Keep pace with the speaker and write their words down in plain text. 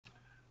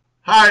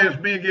Hi,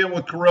 it's me again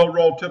with Corel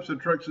Roll Tips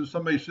and Tricks. And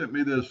somebody sent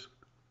me this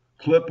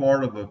clip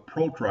art of a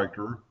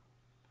protractor,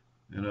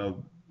 and I've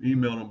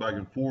emailed them back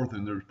and forth.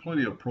 And there's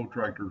plenty of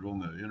protractors on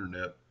the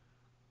internet,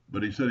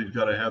 but he said he's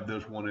got to have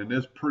this one, and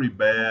it's pretty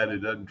bad. It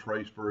doesn't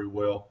trace very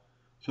well,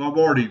 so I've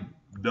already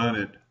done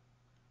it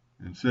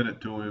and sent it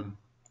to him.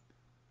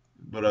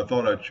 But I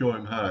thought I'd show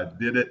him how I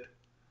did it.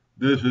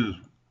 This is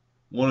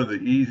one of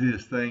the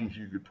easiest things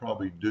you could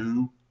probably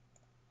do,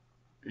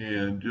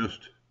 and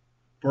just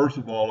first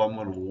of all, I'm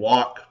going to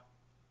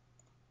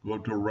go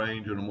to a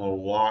range, and I'm going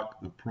to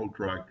lock the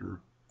protractor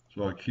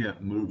so I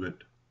can't move it,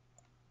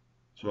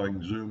 so I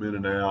can zoom in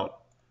and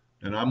out.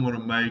 And I'm going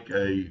to make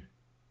a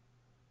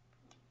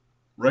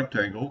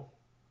rectangle,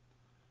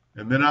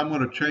 and then I'm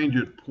going to change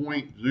it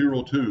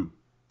 0.02,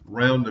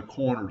 round the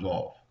corners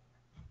off.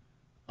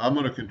 I'm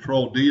going to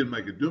Control D and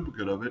make a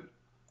duplicate of it,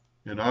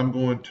 and I'm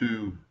going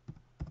to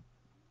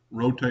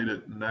rotate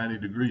it 90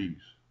 degrees.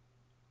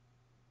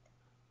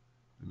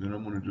 And then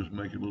I'm going to just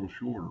make it a little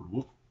shorter.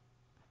 Whoop.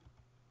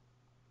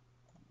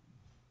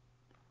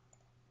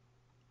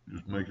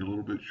 Just make it a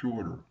little bit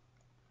shorter.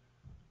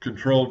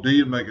 Control D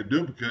and make a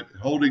duplicate,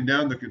 holding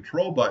down the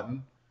control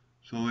button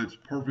so it's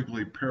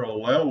perfectly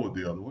parallel with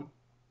the other one.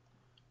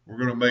 We're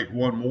going to make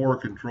one more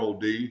Control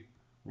D.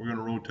 We're going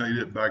to rotate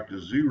it back to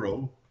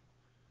 0,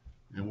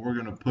 and we're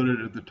going to put it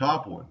at the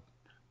top one.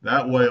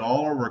 That way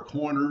all of our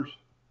corners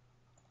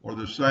are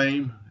the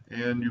same,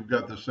 and you've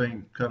got the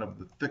same kind of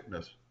the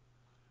thickness.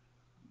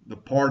 The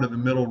part in the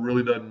middle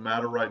really doesn't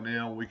matter right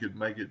now. We could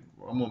make it,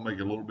 I'm going to make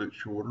it a little bit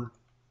shorter.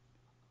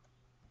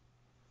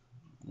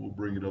 We'll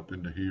bring it up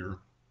into here.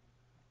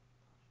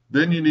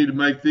 Then you need to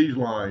make these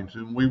lines,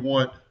 and we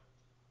don't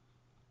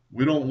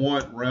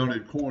want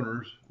rounded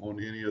corners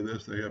on any of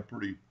this. They have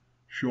pretty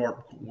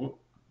sharp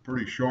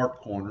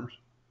corners.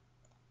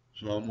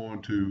 So I'm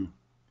going to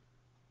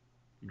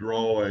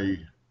draw a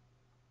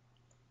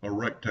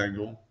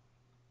rectangle.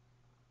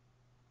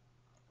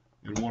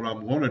 And what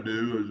I'm going to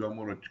do is I'm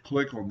going to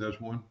click on this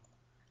one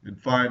and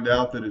find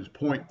out that it's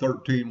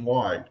 0.13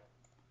 wide.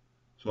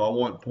 So I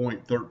want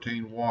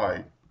 0.13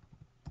 wide.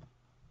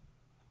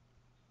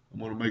 I'm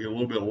going to make it a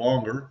little bit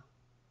longer.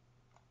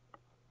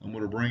 I'm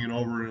going to bring it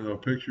over into the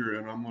picture,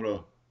 and I'm going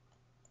to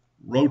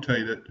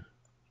rotate it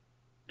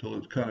till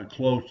it's kind of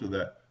close to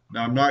that.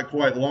 Now I'm not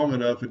quite long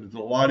enough, and it's a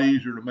lot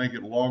easier to make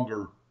it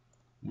longer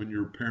when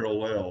you're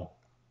parallel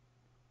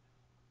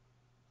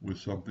with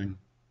something.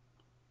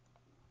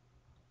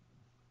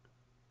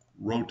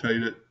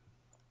 Rotate it,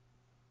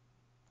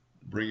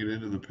 bring it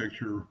into the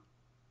picture a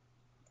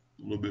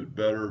little bit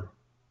better.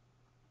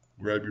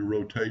 Grab your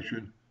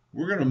rotation.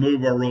 We're going to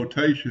move our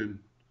rotation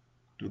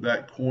to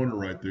that corner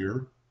right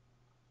there.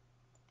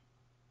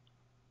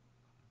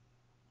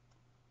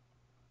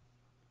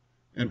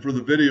 And for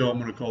the video, I'm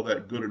going to call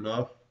that good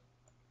enough.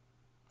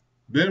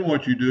 Then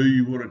what you do,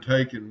 you want to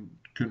take and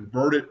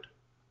convert it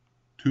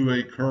to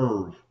a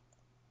curve.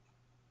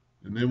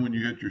 And then when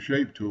you hit your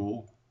shape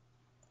tool,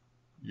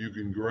 you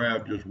can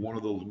grab just one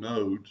of those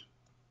nodes,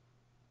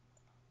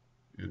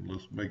 and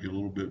let's make it a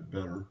little bit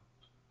better.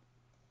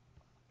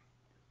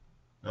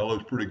 That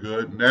looks pretty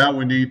good. Now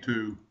we need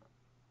to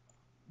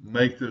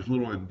make this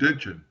little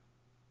indention.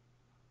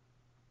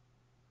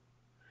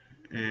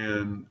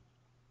 And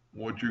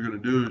what you're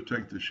going to do is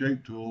take the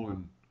shape tool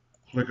and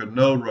click a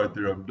node right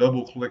there. I'm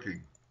double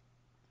clicking.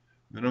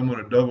 Then I'm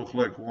going to double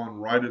click one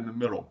right in the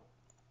middle.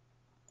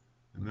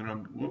 And then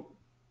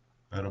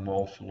had them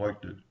all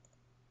selected.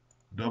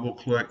 Double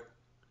click.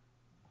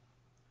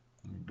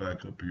 Let me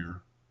back up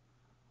here.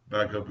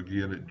 Back up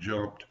again. It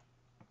jumped.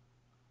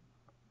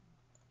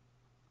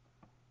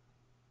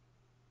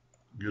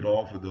 Get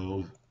off of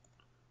those.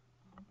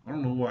 I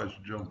don't know why it's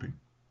jumping.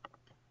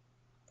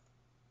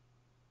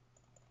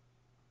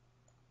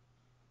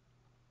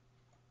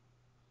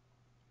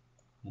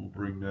 We'll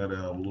bring that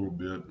out a little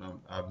bit.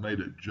 I've made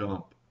it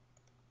jump,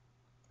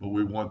 but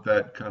we want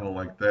that kind of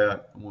like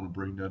that. I want to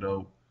bring that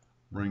out,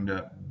 bring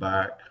that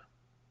back.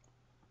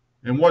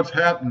 And what's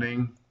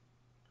happening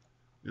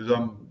is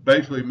I'm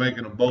basically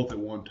making them both at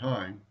one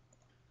time.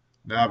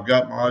 Now I've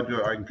got my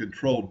object. I can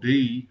Control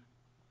D,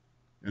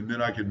 and then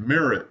I can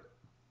mirror it,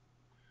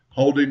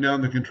 holding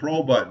down the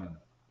control button.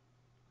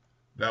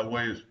 That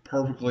way it's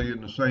perfectly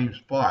in the same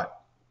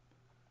spot.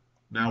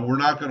 Now we're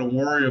not going to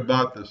worry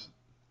about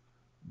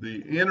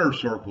the inner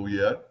circle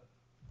yet,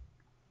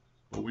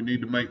 but we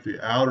need to make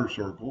the outer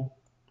circle.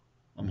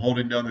 I'm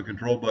holding down the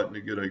control button to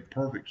get a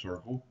perfect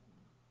circle.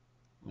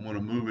 I'm going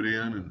to move it in,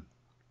 and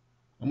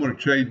I'm going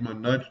to change my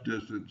nudge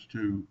distance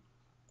to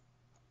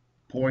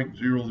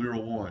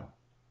 0.001.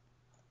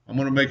 I'm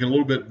going to make it a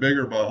little bit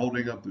bigger by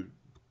holding up the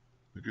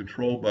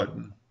control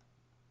button,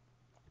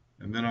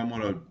 and then I'm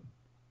going to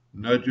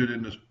nudge it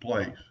into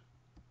place.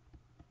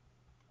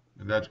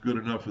 And that's good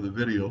enough for the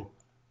video.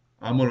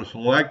 I'm going to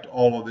select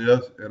all of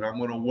this, and I'm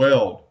going to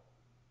weld.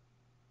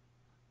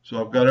 So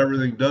I've got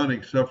everything done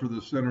except for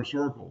the center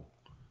circle.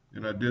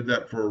 And I did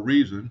that for a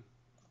reason.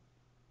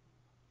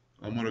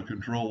 I'm going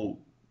to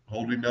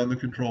holding down the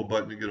control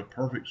button to get a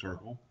perfect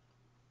circle.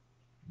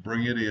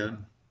 Bring it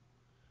in.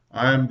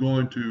 I'm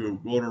going to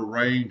go to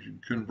range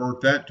and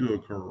convert that to a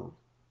curve.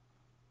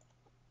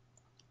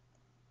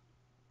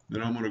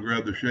 Then I'm going to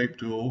grab the shape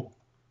tool.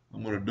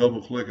 I'm going to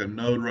double click a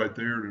node right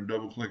there and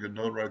double click a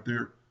node right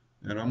there.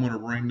 And I'm going to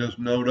bring this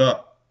node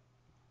up.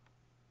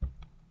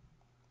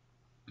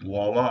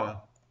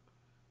 Voila.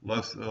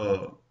 Let's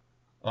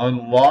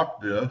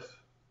unlock this.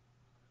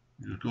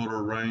 Just go to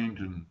range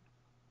and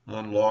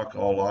unlock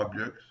all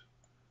objects.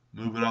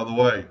 Move it out of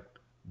the way.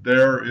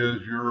 There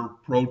is your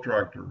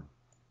protractor.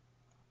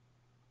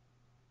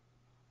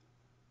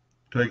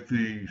 Take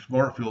the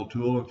Smart Fill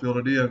tool and fill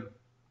it in.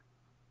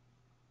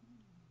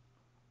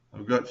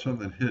 I've got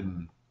something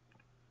hidden.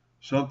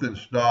 Something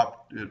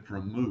stopped it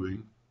from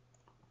moving.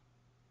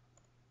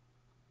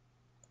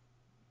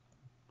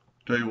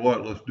 Tell you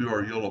what, let's do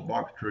our yellow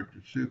box trick to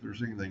see if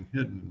there's anything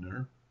hidden in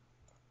there.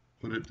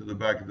 Put it to the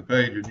back of the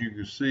page and you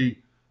can see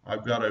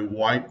I've got a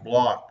white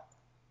block.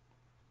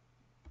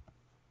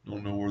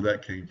 Don't know where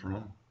that came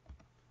from.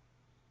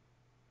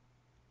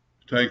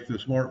 Take the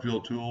Smart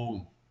Fill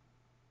tool,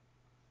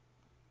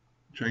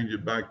 change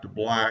it back to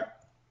black,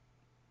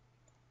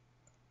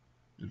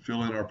 and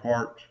fill in our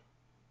parts.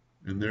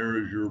 And there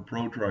is your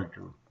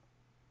protractor.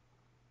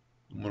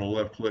 I'm going to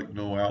left click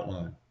no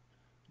outline.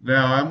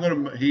 Now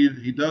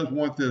he does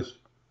want this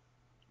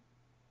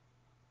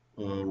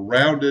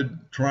rounded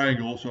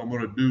triangle, so I'm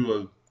going to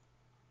do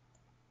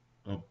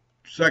a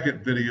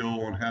second video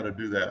on how to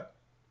do that.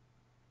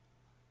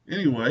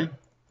 Anyway,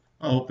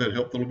 I hope that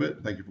helped a little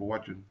bit. Thank you for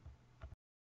watching.